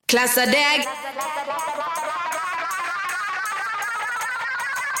Klæsser deg.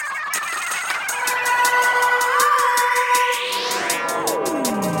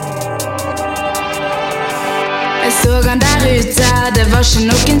 Jeg så han der ute, det var ikke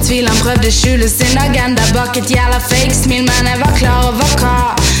noen tvil. Han prøvde skjule sin agenda bak et jævla fake smil, men jeg var klar over hva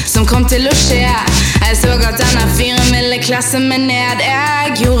som kom til å skje. Jeg så at denne fyren ville klasse meg ned.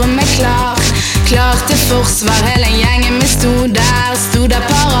 Jeg gjorde meg klar til forsvar. Hele gjengen min stod der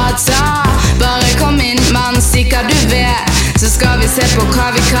parat. Sa bare kom inn, mann, si hva du vet, så skal vi se på hva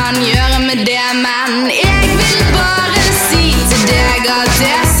vi kan gjøre med det. Men jeg vil bare si til deg at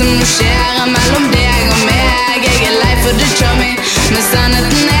det som nå skjer mellom deg og meg, jeg er lei for det, chummy, men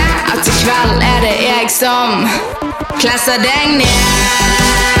sannheten er at i kveld er det jeg som klæsser deg ned.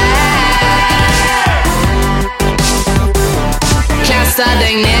 Klæsser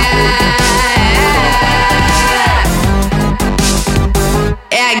deg ned.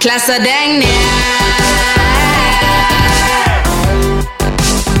 Jeg klæsser deg ned.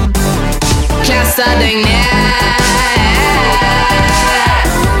 Klæsser deg ned.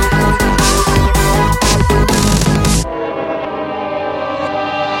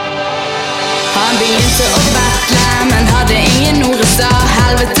 Han begynte å battle, men hadde ingen ord. Sa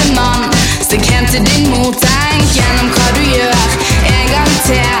helvete mann, stikk hjem til din mor. Tenk gjennom hva du gjør en gang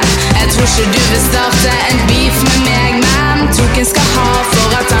til. Jeg tror ikke du vil starte en beef med meg, men token skal ha for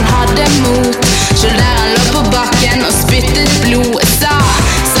at han hadde mot. Selv der han lå på bakken og spyttet blod. Jeg sa,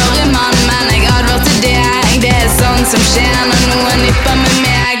 sorry mann, men jeg advarte deg. Det er sånn som skjer når noen nipper med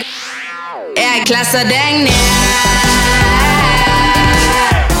meg. Jeg klæsser deg ned.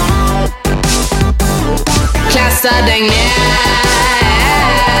 Klæsser deg ned.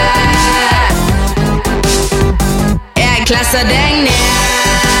 Jeg klæsser deg ned.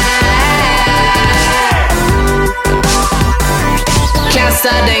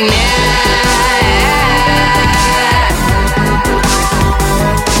 Klæsser deg ned.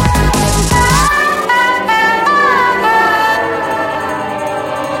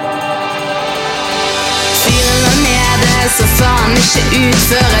 Så faen ikke ut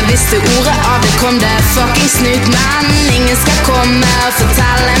før jeg visste ordet av det. Kom det fucking snut, men ingen skal komme og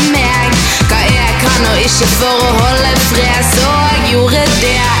fortelle meg hva jeg kan og ikke for å holde fred. Så jeg gjorde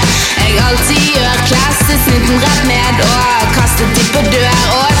det jeg alltid gjør, klasset snuten rett ned og kastet de på dør.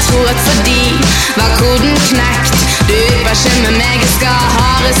 Og jeg tror at fordi var koden knekt, du ypper ikke med meg, jeg skal ha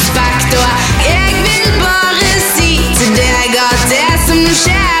respekt. Og jeg vil bare si til deg at det som nå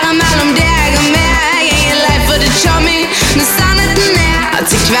skjer mellom deg og meg, jeg er lei for det, chummy, men sannheten er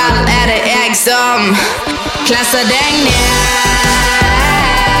at i kveld er det jeg som klæsser deg ned.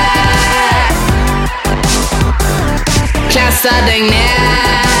 Klæsser deg ned.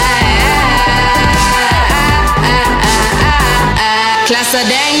 Klæsser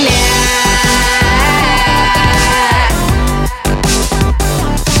deg ned.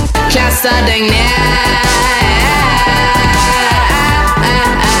 Klæsser deg ned.